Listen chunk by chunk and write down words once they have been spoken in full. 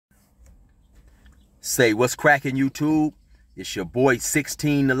Say, what's cracking, YouTube? It's your boy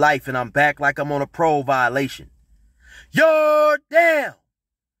 16 to life, and I'm back like I'm on a parole violation. You're down!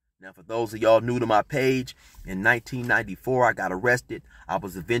 Now, for those of y'all new to my page, in 1994, I got arrested. I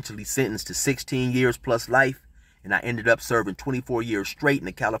was eventually sentenced to 16 years plus life, and I ended up serving 24 years straight in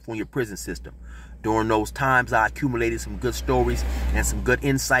the California prison system. During those times, I accumulated some good stories and some good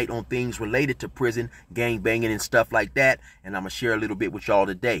insight on things related to prison, gang banging, and stuff like that, and I'm going to share a little bit with y'all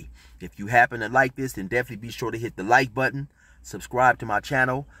today. If you happen to like this, then definitely be sure to hit the like button, subscribe to my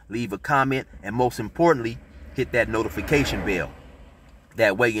channel, leave a comment, and most importantly, hit that notification bell.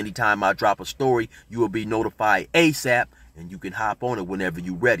 That way, anytime I drop a story, you will be notified ASAP, and you can hop on it whenever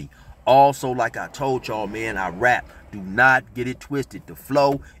you're ready. Also, like I told y'all, man, I rap. Do not get it twisted. The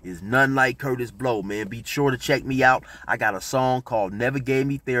flow is none like Kurtis Blow, man. Be sure to check me out. I got a song called Never Gave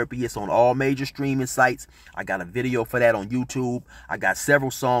Me Therapy. It's on all major streaming sites. I got a video for that on YouTube. I got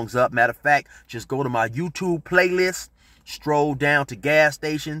several songs up. Matter of fact, just go to my YouTube playlist, stroll down to gas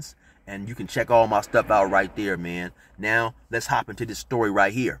stations, and you can check all my stuff out right there, man. Now, let's hop into this story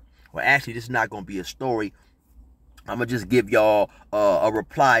right here. Well, actually, this is not going to be a story. I'm going to just give y'all a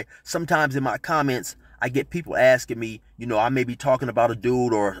reply. Sometimes in my comments, I get people asking me, you know, I may be talking about a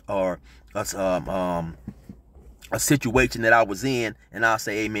dude or a situation that I was in, and I'll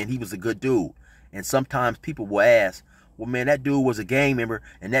say, hey, man, he was a good dude. And sometimes people will ask, well, man, that dude was a gang member,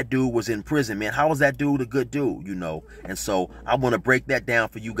 and that dude was in prison, man. How was that dude a good dude, you know? And so I want to break that down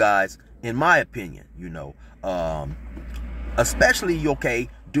for you guys, in my opinion, you know. Especially, okay,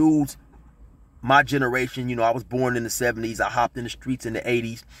 dudes my generation, you know, I was born in the 70s. I hopped in the streets in the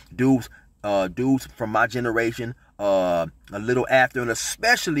 80s. Dudes from my generation, a little after, and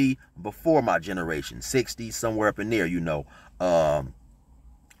especially before my generation, 60s, somewhere up in there, you know.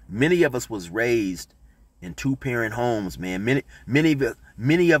 Many of us was raised in two-parent homes, man.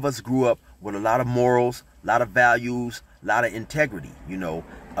 Many of us grew up with a lot of morals, a lot of values, a lot of integrity, you know.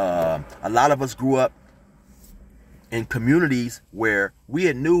 A lot of us grew up in communities where we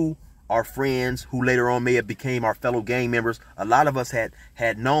had knew our friends who later on may have became our fellow gang members. A lot of us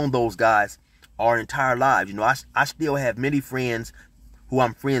had known those guys our entire lives. You know, I still have many friends who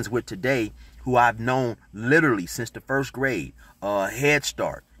I'm friends with today who I've known literally since the first grade, Head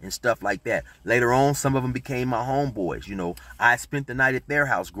Start and stuff like that. Later on, some of them became my homeboys. You know, I spent the night at their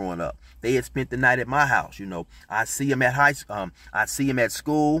house growing up. They had spent the night at my house. You know, I see them at I see them at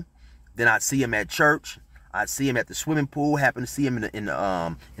school, then I see them at church. I see him at the swimming pool, happen to see him in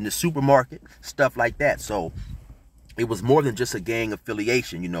the supermarket, stuff like that. So it was more than just a gang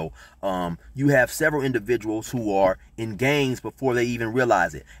affiliation, you know. You have several individuals who are in gangs before they even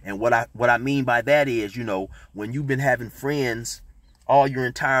realize it. And what I mean by that is, you know, when you've been having friends all your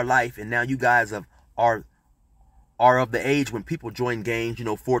entire life, and now you guys are of the age when people join gangs, you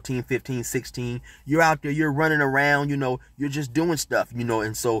know, 14, 15, 16, you're out there, you're running around, you know, you're just doing stuff, you know,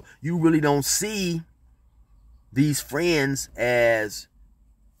 and so you really don't see these friends as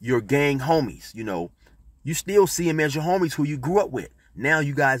your gang homies, you know. You still see them as your homies who you grew up with. Now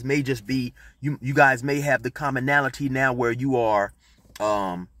you guys may just be, you guys may have the commonality now where you are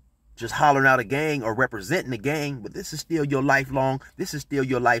just hollering out a gang or representing a gang, but this is still your lifelong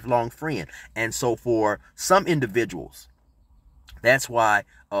friend. And so for some individuals, that's why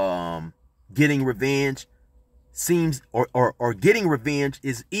getting revenge seems or getting revenge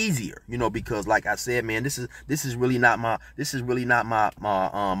is easier, you know, because like I said, man, this is really not my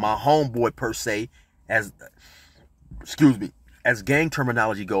homeboy per se, as as gang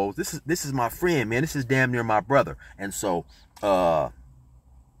terminology goes. This is my friend, man. This is damn near my brother. And so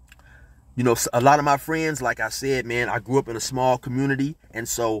you know, a lot of my friends, like I said, man, I grew up in a small community, and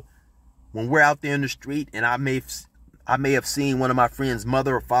so when we're out there in the street and I may have seen one of my friends'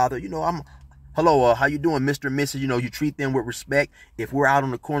 mother or father, you know, hello, how you doing, Mr. and Mrs.? You know, you treat them with respect. If we're out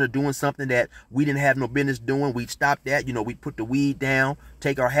on the corner doing something that we didn't have no business doing, we'd stop that. You know, we'd put the weed down,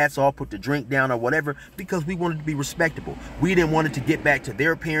 take our hats off, put the drink down or whatever, because we wanted to be respectable. We didn't want it to get back to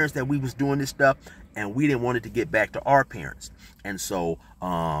their parents that we was doing this stuff, and we didn't want it to get back to our parents. And so,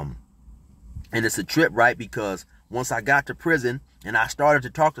 and it's a trip, right? Because once I got to prison and I started to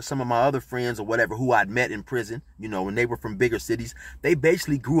talk to some of my other friends or whatever who I'd met in prison, you know, and they were from bigger cities, they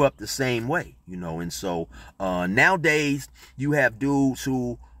basically grew up the same way, you know. And so nowadays you have dudes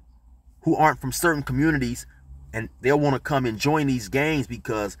who aren't from certain communities, and they'll want to come and join these gangs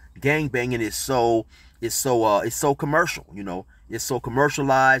because gang banging is so commercial, you know. It's so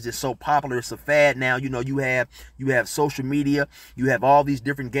commercialized, it's so popular, it's a fad now. You know, you have social media, you have all these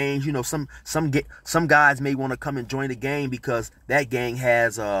different gangs. You know, some guys may want to come and join a gang because that gang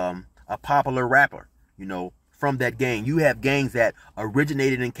has a popular rapper, you know, from that gang. You have gangs that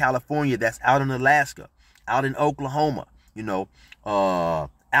originated in California, that's out in Alaska, out in Oklahoma, you know,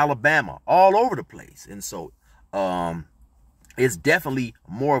 Alabama, all over the place. And so it's definitely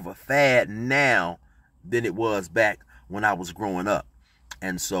more of a fad now than it was back when I was growing up.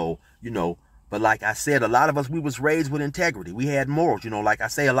 And so, you know, but like I said, a lot of us, we was raised with integrity. We had morals. You know, like I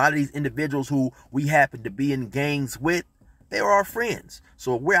say, a lot of these individuals who we happen to be in gangs with, they are our friends.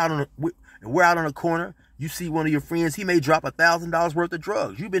 So if we're out on a corner, you see one of your friends, he may drop $1,000 worth of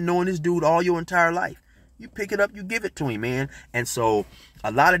drugs. You've been knowing this dude all your entire life. You pick it up, you give it to him, man. And so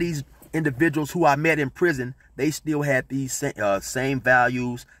a lot of these individuals who I met in prison, they still had these same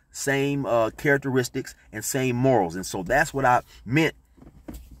values, same characteristics, and same morals. And so that's what I meant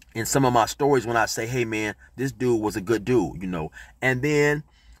in some of my stories when I say, hey, man, this dude was a good dude, you know. And then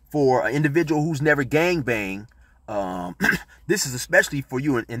for an individual who's never gangbanged, this is especially for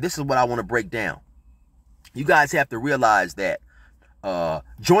you, and this is what I want to break down. You guys have to realize that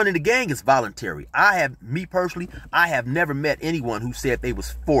joining the gang is voluntary. Me personally, I have never met anyone who said they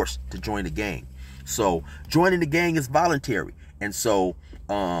was forced to join the gang. So joining the gang is voluntary. And so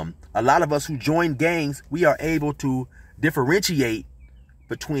a lot of us who join gangs, we are able to differentiate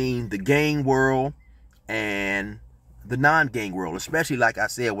between the gang world and the non-gang world. Especially, like I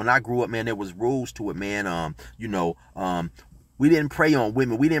said, when I grew up, man, there was rules to it, man. You know, we didn't prey on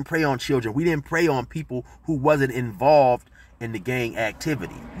women. We didn't prey on children. We didn't prey on people who wasn't involved in the gang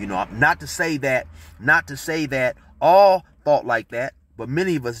activity. You know, not to say that all thought like that, but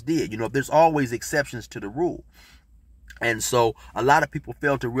many of us did. You know, there's always exceptions to the rule. And so a lot of people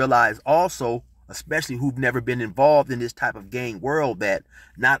fail to realize also, especially who've never been involved in this type of gang world, that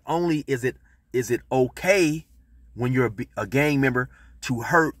not only is it okay when you're a gang member to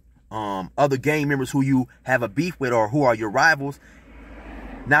hurt other gang members who you have a beef with or who are your rivals.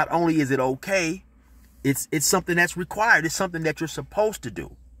 Not only is it okay, it's something that's required. It's something that you're supposed to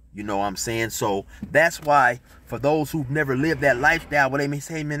do. You know what I'm saying? So that's why for those who've never lived that lifestyle, where they may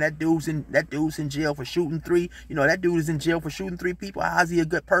say, man, that dude's in jail for shooting 3. You know, that dude is in jail for shooting 3 people. How's he a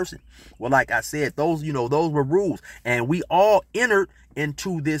good person? Well, like I said, those were rules, and we all entered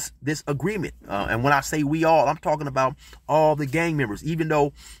into this agreement. And when I say we all, I'm talking about all the gang members. Even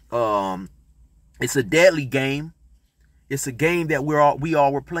though it's a deadly game, it's a game that we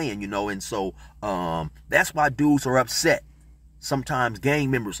all were playing. You know, and so that's why dudes are upset. Sometimes gang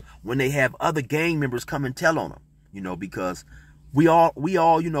members, when they have other gang members come and tell on them, you know, because we all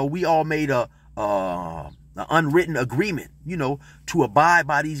made a unwritten agreement, you know, to abide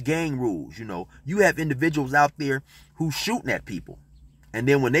by these gang rules. You know, you have individuals out there who shooting at people, and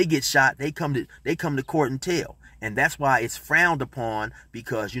then when they get shot, they come to court and tell, and that's why it's frowned upon,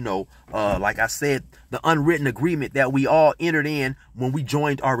 because, you know, like I said, the unwritten agreement that we all entered in when we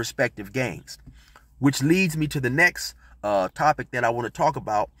joined our respective gangs, which leads me to the next topic that I want to talk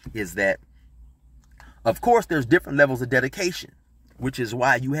about, is that, of course, there's different levels of dedication, which is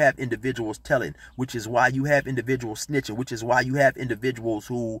why you have individuals telling, which is why you have individuals snitching, which is why you have individuals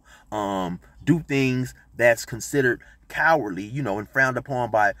who do things that's considered cowardly, you know, and frowned upon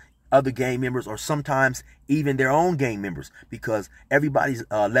by other gang members, or sometimes even their own gang members, because everybody's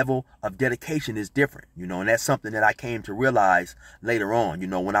level of dedication is different, you know, and that's something that I came to realize later on. You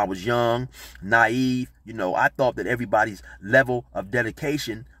know, when I was young, naive, you know, I thought that everybody's level of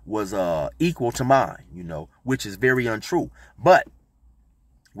dedication was equal to mine, you know, which is very untrue. But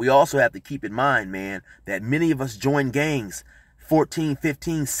we also have to keep in mind, man, that many of us join gangs 14,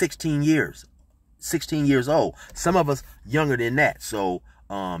 15, 16 years old. Some of us younger than that. So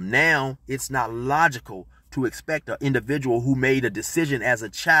now it's not logical to expect an individual who made a decision as a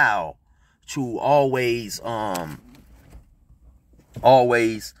child to always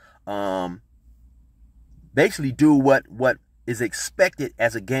basically do what is expected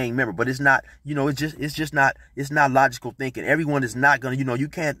as a gang member. But it's not, you know, it's not logical thinking. Everyone is not gonna, you know, you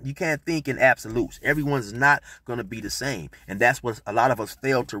can't think in absolutes. Everyone's not gonna be the same. And that's what a lot of us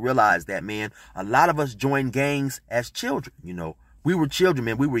fail to realize, that, man, a lot of us join gangs as children. You know, we were children,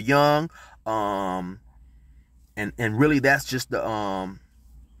 man. We were young. And really that's just the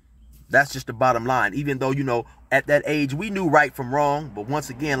bottom line. Even though, you know, at that age we knew right from wrong, but once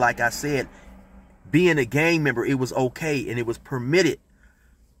again, like I said, being a gang member, it was okay and it was permitted,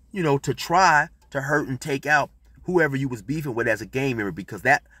 you know, to try to hurt and take out whoever you was beefing with as a gang member, because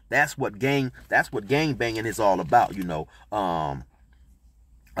that's what gang banging is all about. You know, a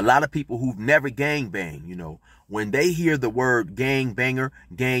lot of people who've never gang banged, you know, when they hear the word gang banger,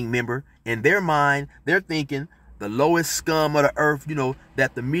 gang member, in their mind, they're thinking the lowest scum of the earth, you know,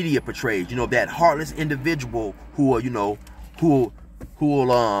 that the media portrays, you know, that heartless individual who will, you know, who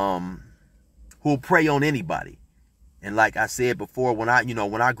will who'll prey on anybody. And like I said before, when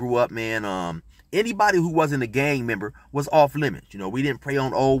I grew up, man, anybody who wasn't a gang member was off limits. You know, we didn't prey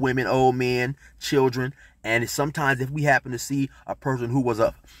on old women, old men, children. And sometimes if we happen to see a person who was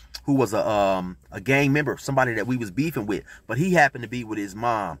a gang member, somebody that we was beefing with, but he happened to be with his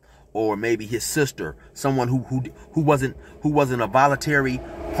mom or maybe his sister, someone who wasn't a voluntary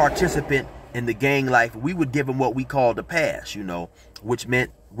participant in the gang life, we would give him what we called a pass, you know, which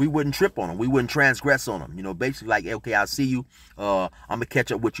meant we wouldn't trip on them. We wouldn't transgress on them. You know, basically like, okay, I'll see you. I'm going to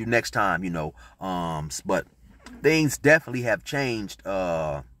catch up with you next time, you know. But things definitely have changed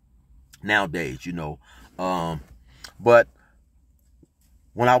nowadays, you know. But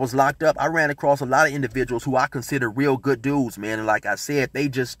when I was locked up, I ran across a lot of individuals who I consider real good dudes, man. And like I said, they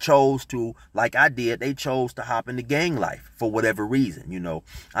just chose to, like I did, they chose to hop into gang life for whatever reason, you know.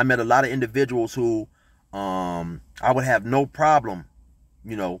 I met a lot of individuals who I would have no problem,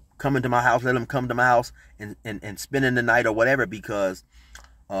 you know, coming to my house, let them come to my house and spending the night or whatever, because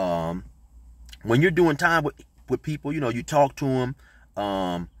when you're doing time with people, you know, you talk to them,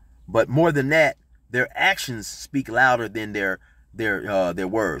 but more than that, their actions speak louder than their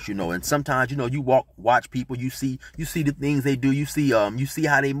words, you know. And sometimes, you know, you watch people, you see the things they do, you see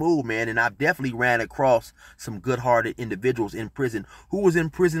how they move, man. And I've definitely ran across some good-hearted individuals in prison who was in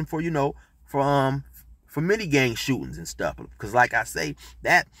prison for, you know, for many gang shootings and stuff. Because like I say,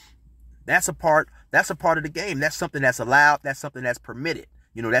 that's a part of the game. That's something that's allowed. That's something that's permitted.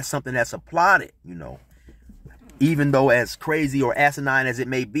 You know, that's something that's applauded, you know. Even though as crazy or asinine as it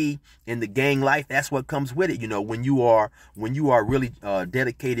may be in the gang life, that's what comes with it. You know, when you are really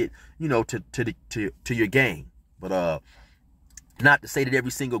dedicated, you know, to your gang. But not to say that every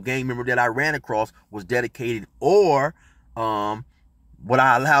single gang member that I ran across was dedicated or what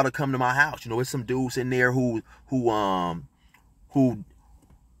I allowed to come to my house. You know, there's some dudes in there who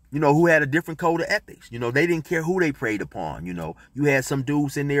had a different code of ethics. You know, they didn't care who they preyed upon. You know, you had some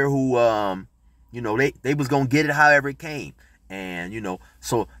dudes in there who you know, they was going to get it however it came. And, you know,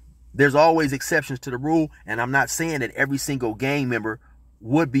 so there's always exceptions to the rule. And I'm not saying that every single gang member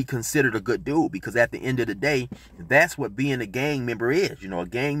would be considered a good dude, because at the end of the day, that's what being a gang member is. You know, a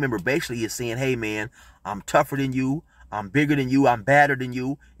gang member basically is saying, hey, man, I'm tougher than you. I'm bigger than you. I'm badder than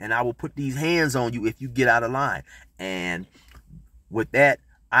you. And I will put these hands on you if you get out of line. And with that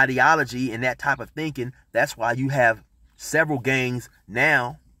ideology and that type of thinking, that's why you have several gangs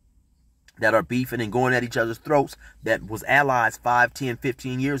now that are beefing and going at each other's throats that was allies 5, 10,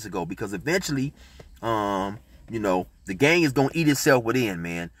 15 years ago. Because eventually, you know, the gang is going to eat itself within,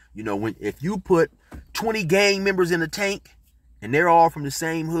 man. You know, if you put 20 gang members in a tank and they're all from the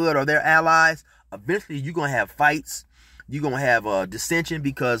same hood or they're allies, eventually you're going to have fights. You're going to have dissension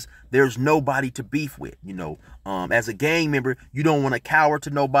because there's nobody to beef with, you know. As a gang member, you don't want to cower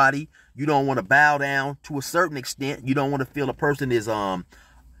to nobody. You don't want to bow down to a certain extent. You don't want to feel a person is,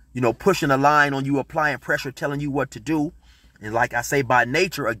 you know, pushing a line on you, applying pressure, telling you what to do. And like I say, by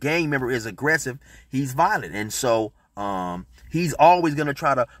nature, a gang member is aggressive. He's violent. And so he's always going to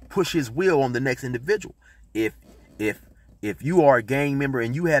try to push his will on the next individual. If you are a gang member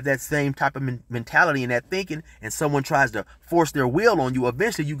and you have that same type of mentality and that thinking, and someone tries to force their will on you,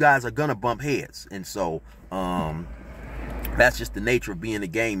 eventually you guys are going to bump heads. And so that's just the nature of being a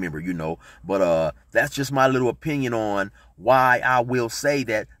gang member, you know. But that's just my little opinion on why I will say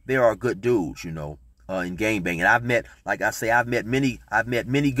that there are good dudes, you know, in gang banging. I've met, like I say, I've met many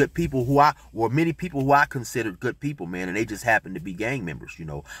good people many people who I considered good people, man, and they just happen to be gang members, you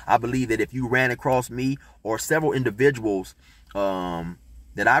know. I believe that if you ran across me or several individuals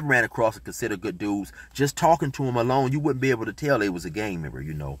that I've ran across and consider good dudes, just talking to them alone, you wouldn't be able to tell they was a gang member,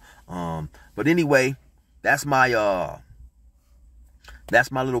 you know. But anyway, that's my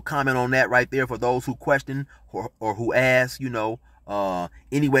little comment on that right there for those who question or who ask, you know.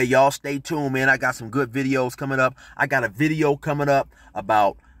 Anyway, y'all stay tuned, man. I got some good videos coming up. I got a video coming up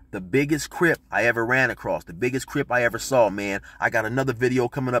about the biggest crip I ever ran across, the biggest crip I ever saw, man. I got another video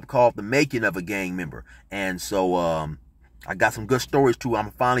coming up called The Making of a Gang Member. And so I got some good stories too. I'm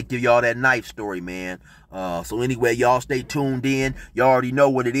gonna finally give y'all that knife story, man. So anyway, y'all stay tuned in. Y'all already know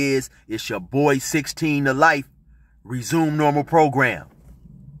what it is. It's your boy 16 to life. Resume normal program.